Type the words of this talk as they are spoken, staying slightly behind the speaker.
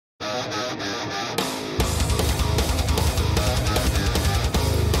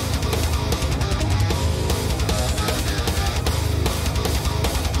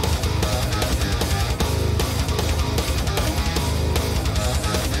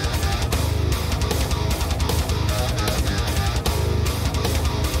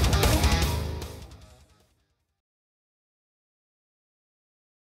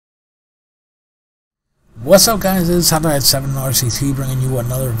What's up, guys? It's Hyperpie RCT bringing you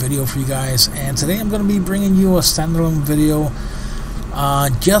another video for you guys, and today I'm going to be bringing you a standalone video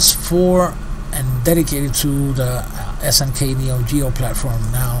just for and dedicated to the SNK Neo Geo platform.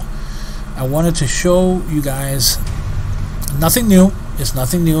 Now, I wanted to show you guys nothing new. It's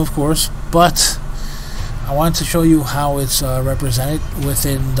nothing new, of course, but I wanted to show you how it's represented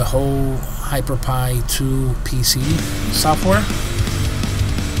within the whole Hyperpie 2 PC software.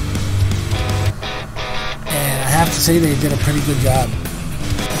 And I have to say they did a pretty good job.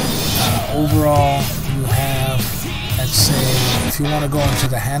 Overall, you have, let's say, if you want to go into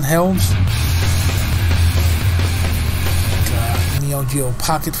the handhelds, like Neo Geo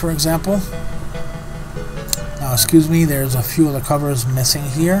Pocket, for example. Now, excuse me, there's a few of the covers missing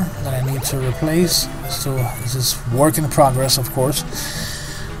here that I need to replace. So this is work in progress, of course.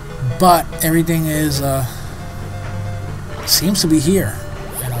 But everything is seems to be here.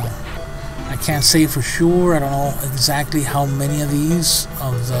 I can't say for sure. I don't know exactly how many of these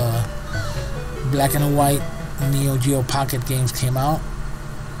of the black and white Neo Geo Pocket games came out.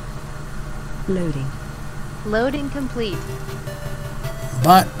 Loading complete.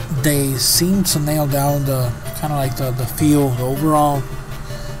 But they seem to nail down the kind of like the feel, the overall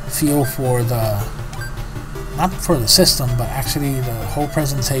feel for the, not for the system, but actually the whole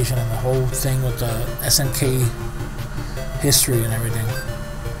presentation and the whole thing with the SNK history and everything.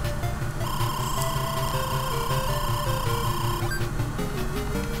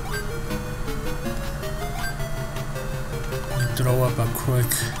 Throw up a quick,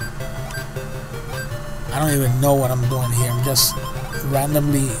 I don't even know what I'm doing here. I'm just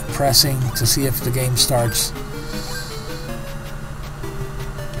randomly pressing to see if the game starts.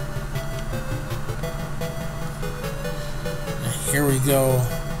 And here we go.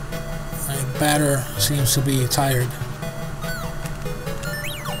 My batter seems to be tired.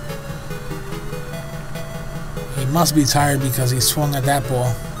 He must be tired because he swung at that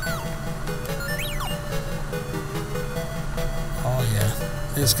ball.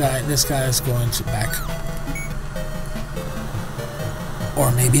 This guy is going to back,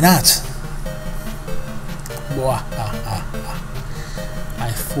 or maybe not.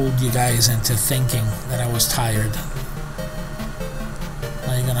 I fooled you guys into thinking that I was tired.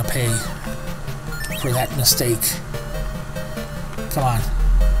 Now you're gonna pay for that mistake. Come on,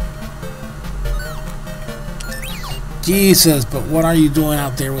 Jesus! But what are you doing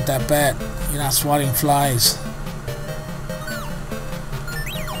out there with that bat? You're not swatting flies.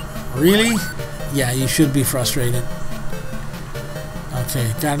 Really? Yeah, you should be frustrated.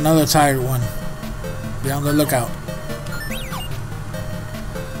 Okay, got another tired one. Be on the lookout.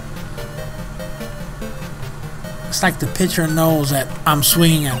 It's like the pitcher knows that I'm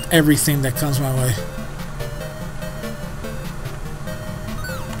swinging at everything that comes my way.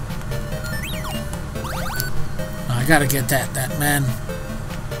 I gotta get that man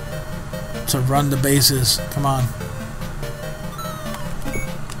to run the bases. Come on.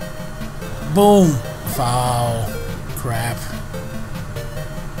 Boom! Foul. Crap.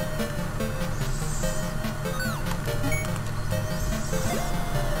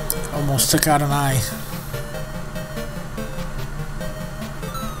 Almost took out an eye.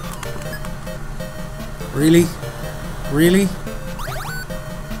 Really? Really?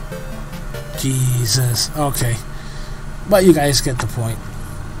 Jesus. Okay. But you guys get the point.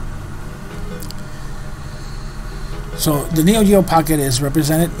 So the Neo Geo Pocket is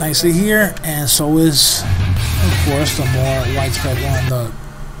represented nicely here, and so is, of course, the more widespread one, the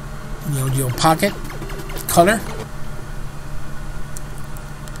Neo Geo Pocket Color.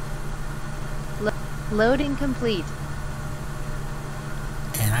 Loading complete.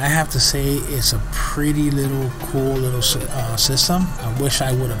 And I have to say, it's a pretty little, cool little system. I wish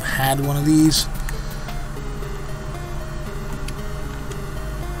I would have had one of these.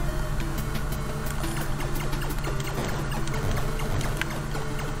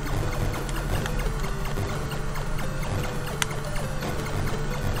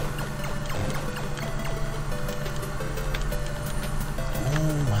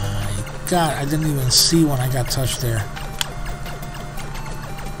 God, I didn't even see when I got touched there.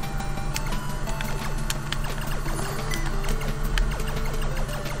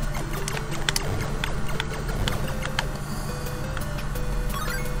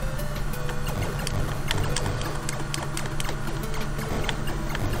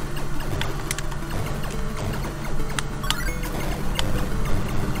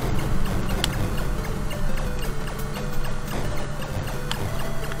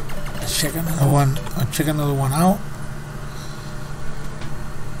 Check another one. Check another one out.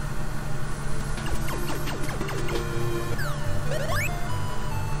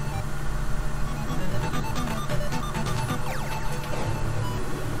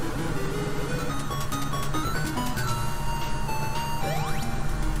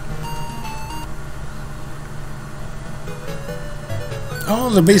 Oh,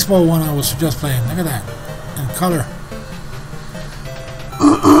 the baseball one I was just playing. Look at that. In color.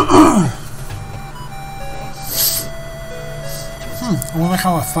 I wonder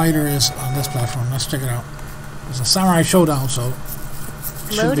how a fighter is on this platform. Let's check it out. It's a Samurai Showdown, so it should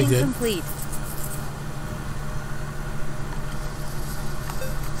be Loading good. complete.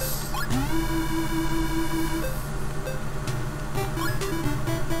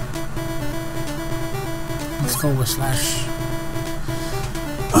 Let's go with slash.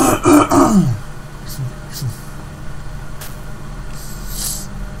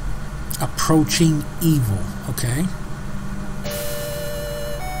 Approaching evil. Okay.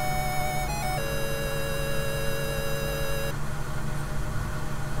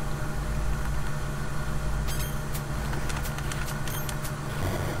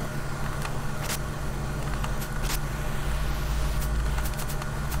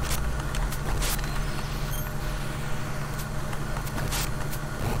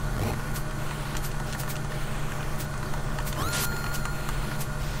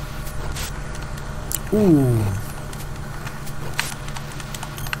 Ooh.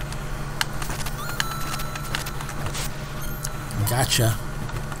 Gotcha.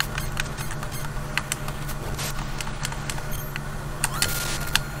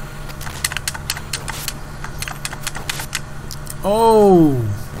 Oh,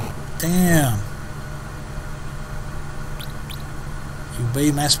 damn. You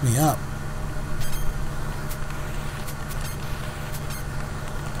bay messed me up.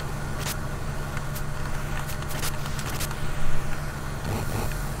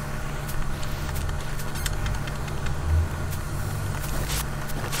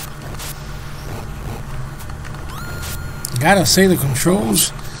 Gotta say the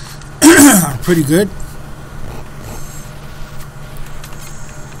controls are pretty good.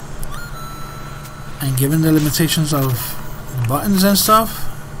 And given the limitations of buttons and stuff,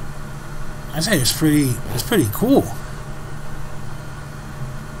 I say it's pretty cool.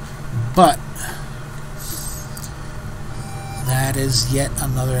 But that is yet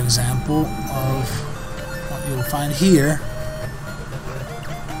another example of what you'll find here.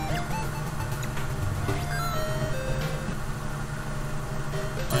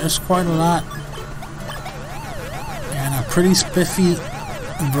 There's quite a lot, and a pretty spiffy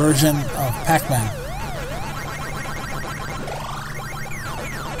version of Pac-Man.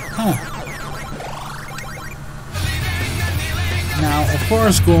 Huh. Now, of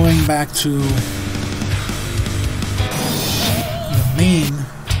course, going back to the main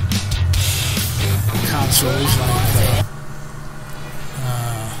consoles like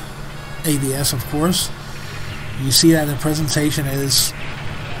ABS, of course, you see that the presentation is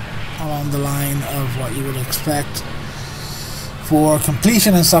along the line of what you would expect for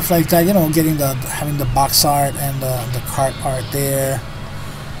completion and stuff like that. You know, having the box art and the cart art there.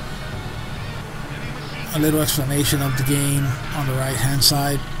 A little explanation of the game on the right hand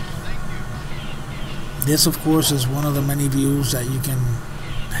side. This, of course, is one of the many views that you can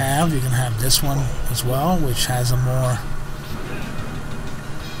have. You can have this one as well, which has a more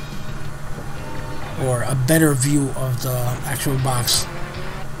or a better view of the actual box.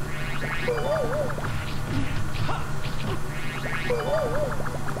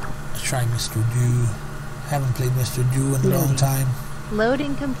 Let's try Mr. Dew. Haven't played Mr. Dew in a long time.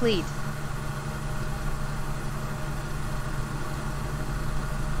 Loading complete.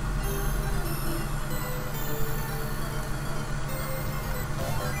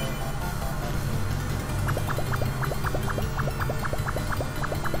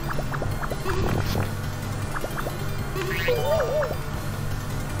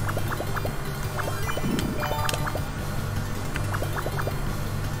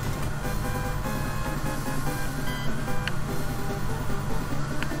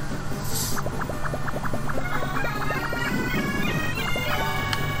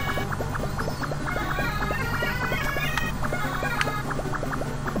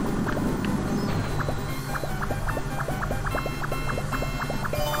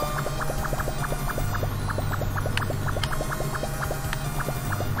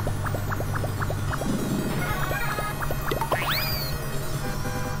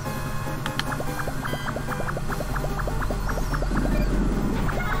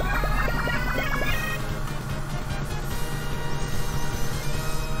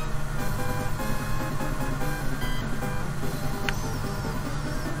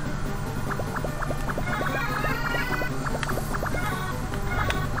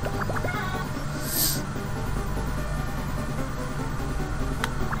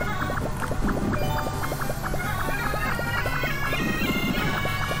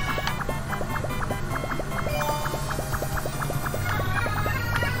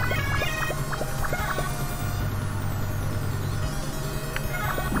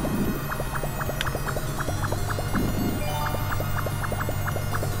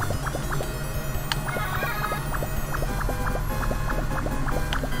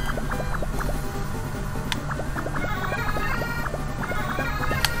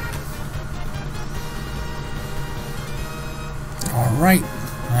 Alright,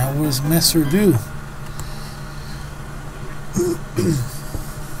 that was Mr. Do.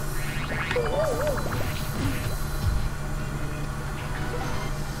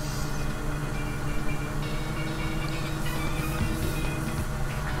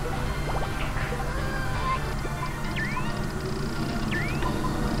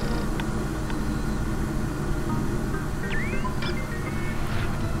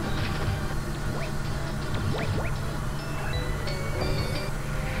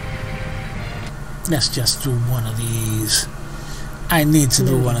 Let's just do one of these. I need to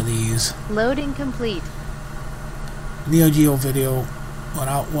do one of these. Loading complete. Neo Geo video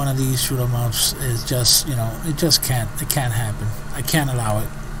without one of these shoot 'em ups is just, you know, it can't happen. I can't allow it.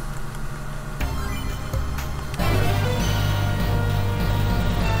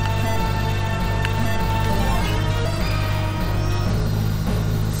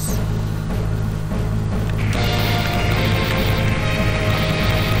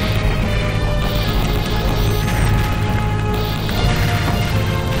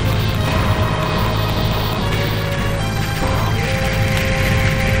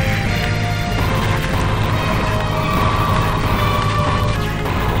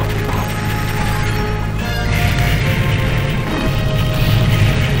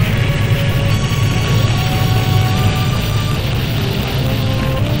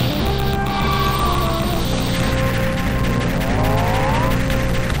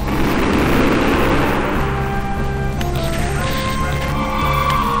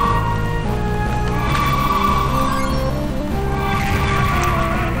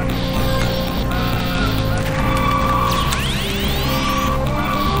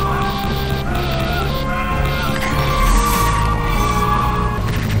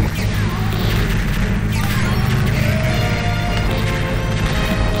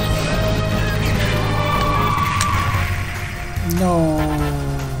 No,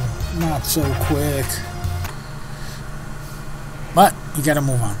 not so quick. But you gotta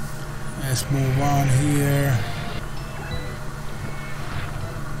move on. Let's move on here.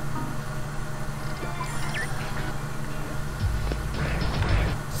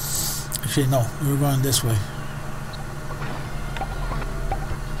 Actually, no, we were going this way.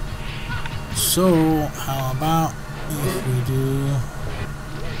 So, how about if we do...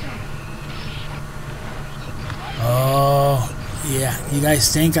 Oh, yeah. You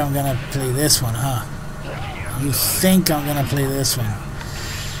guys think I'm gonna play this one, huh? You think I'm gonna play this one.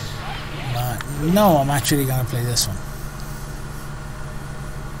 But no, I'm actually gonna play this one.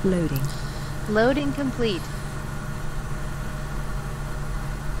 Loading. Loading complete.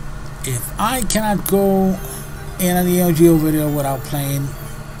 If I cannot go in a Neo Geo video without playing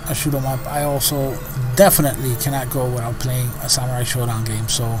a shoot 'em up, I also definitely cannot go without playing a Samurai Showdown game.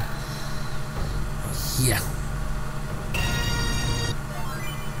 So, yeah.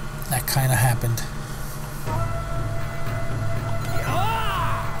 That kind of happened.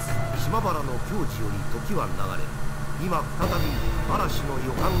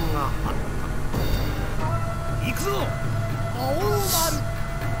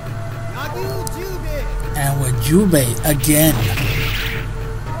 And with Jubei again.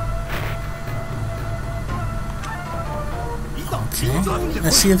 Okay,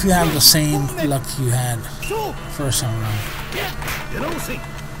 let's see if you have the same luck you had first time around.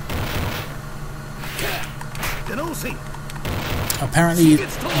 Apparently,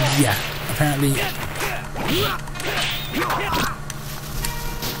 yeah, apparently.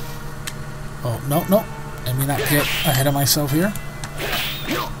 Oh, no, no. Let me not get ahead of myself here.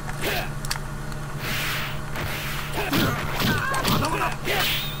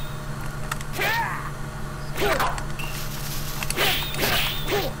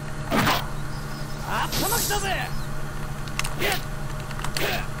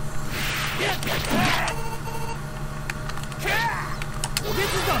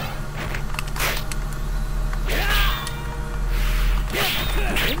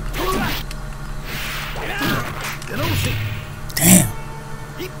 Damn.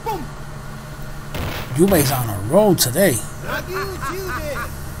 Yubei's on a roll today.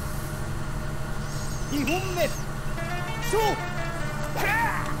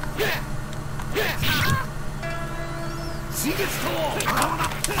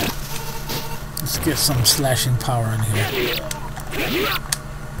 Let's get some slashing power in here.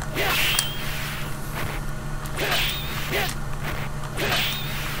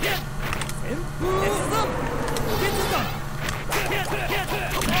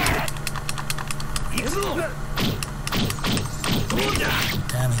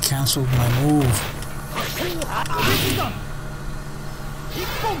 Damn, he cancelled my move.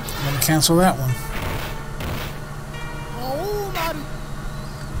 I'm gonna cancel that one.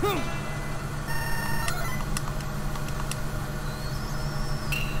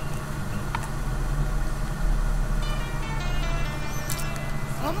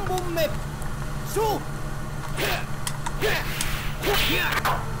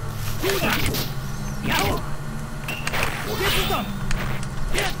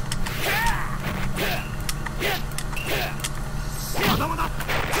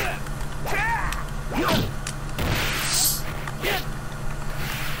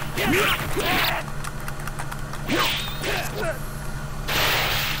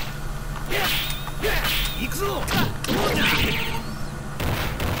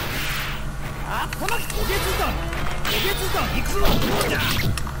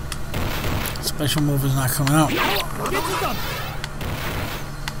 Special move is not coming out.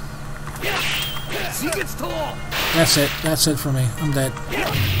 That's it. That's it for me. I'm dead.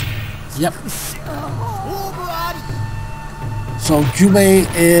 Yep. So Jubei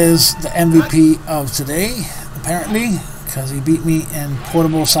is the MVP of today, apparently, because he beat me in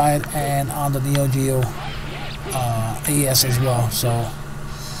portable side and on the Neo Geo AES as well. So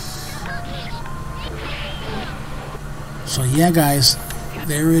yeah, guys,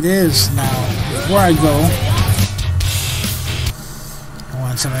 there it is. Now, before I go, I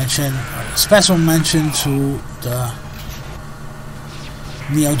want to mention a special mention to the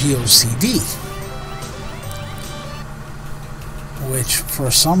Neo Geo CD, which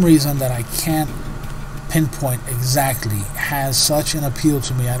for some reason that I can't pinpoint exactly has such an appeal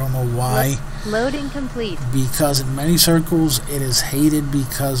to me. I don't know why. Loading complete. Because in many circles it is hated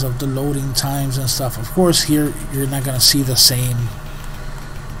because of the loading times and stuff. Of course, here you're not going to see the same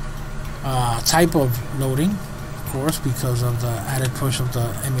type of loading, of course, because of the added push of the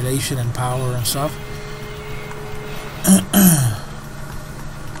emulation and power and stuff.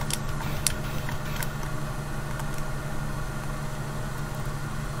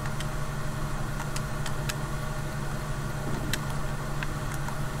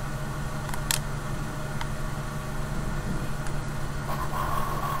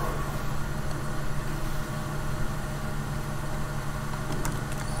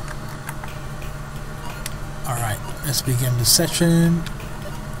 Alright, let's begin the session.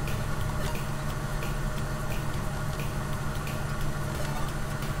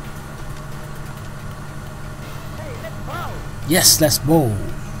 Yes, let's bowl.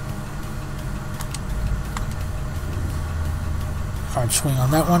 Hard swing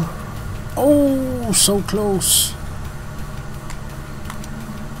on that one. Oh, so close.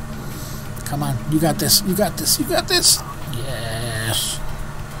 Come on, you got this, you got this, you got this. Yes.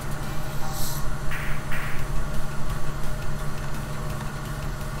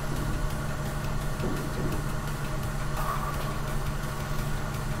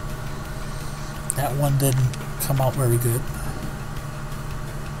 That one didn't come out very good.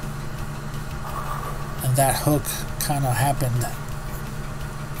 And that hook kind of happened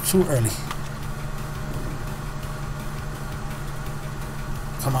too early.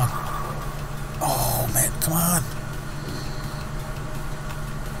 Come on. Oh man, come on.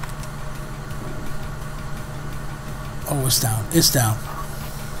 Oh, it's down. It's down.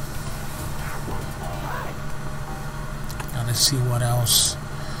 Now let's see what else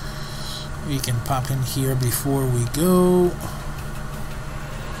we can pop in here before we go.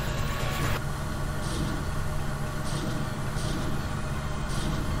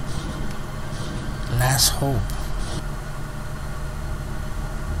 Last hope.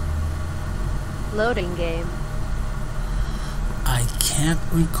 Loading game. I can't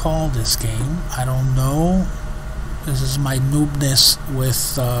recall this game. I don't know. This is my noobness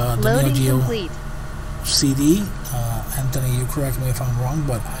with the Neo Geo complete. CD. Anthony, you correct me if I'm wrong,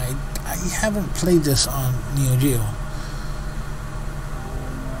 but I haven't played this on Neo Geo.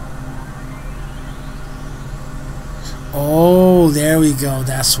 Oh, there we go.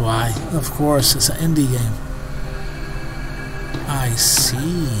 That's why. Of course, it's an indie game. I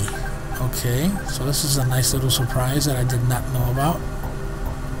see. Okay, so this is a nice little surprise that I did not know about.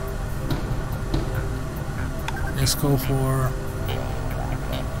 Let's go for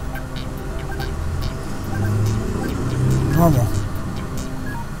normal.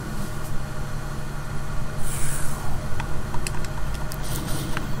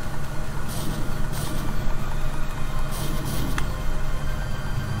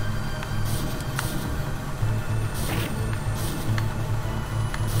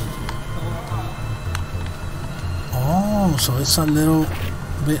 Oh, so it's a little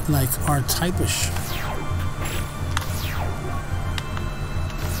bit like R-type-ish.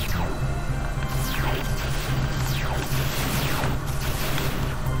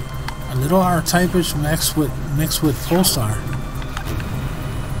 A little R-type-ish mixed with Pulsar.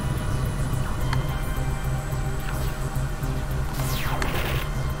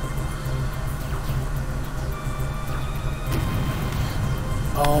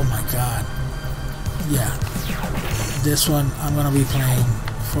 Oh my god. Yeah. This one I'm gonna be playing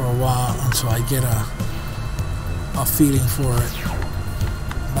for a while until I get a feeling for it.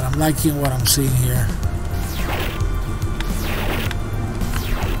 But I'm liking what I'm seeing here.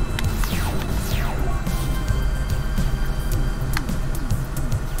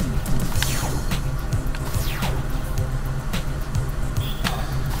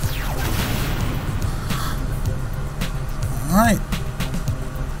 Alright.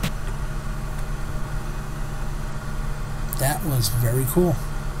 That was very cool.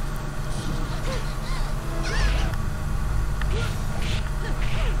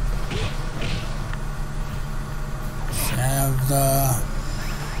 Have the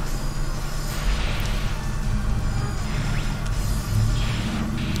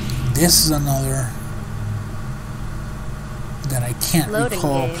this is another that I can't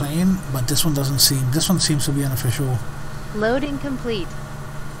recall playing, but this one seems to be an official loading complete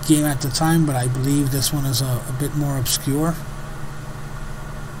game at the time, but I believe this one is a bit more obscure.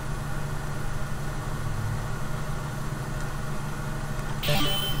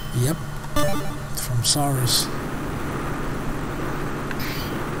 Yep, from Arez.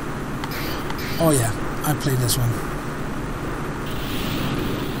 Oh yeah, I played this one.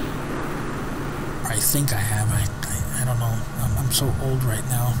 I think I have. I don't know. I'm so old right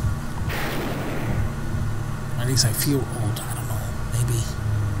now. At least I feel old. I don't know. Maybe.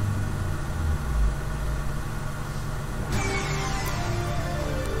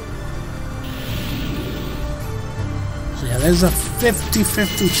 So yeah, there's a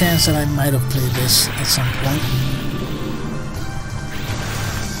 50-50 chance that I might have played this at some point.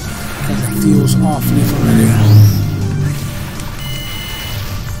 Because it feels awfully familiar.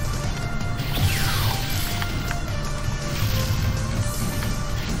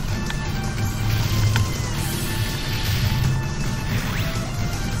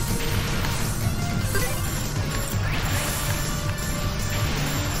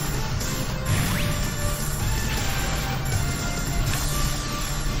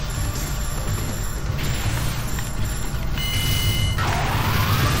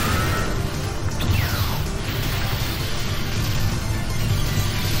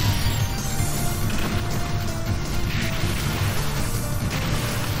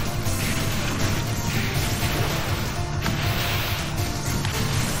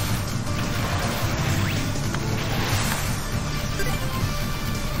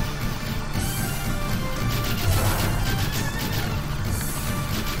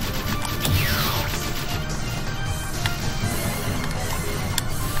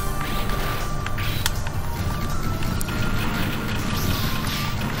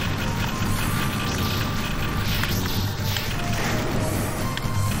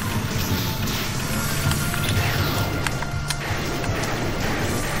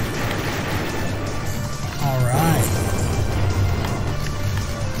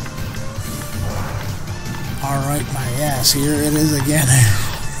 Alright, my ass, here it is again.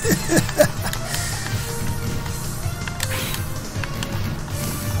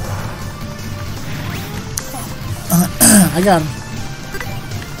 I got him.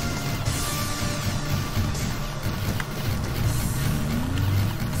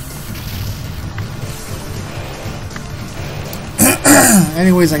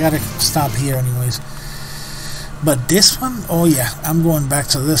 Anyways, I gotta stop here anyways. But this one, oh yeah, I'm going back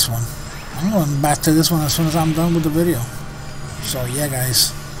to this one. I'm going back to this one as soon as I'm done with the video. So yeah,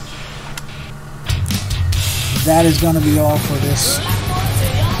 guys, that is going to be all for this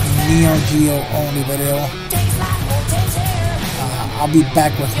Neo Geo only video. I'll be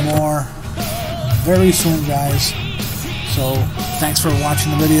back with more very soon, guys. So thanks for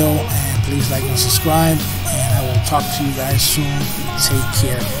watching the video, and please like and subscribe, and I will talk to you guys soon. Take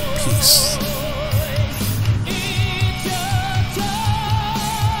care. Peace.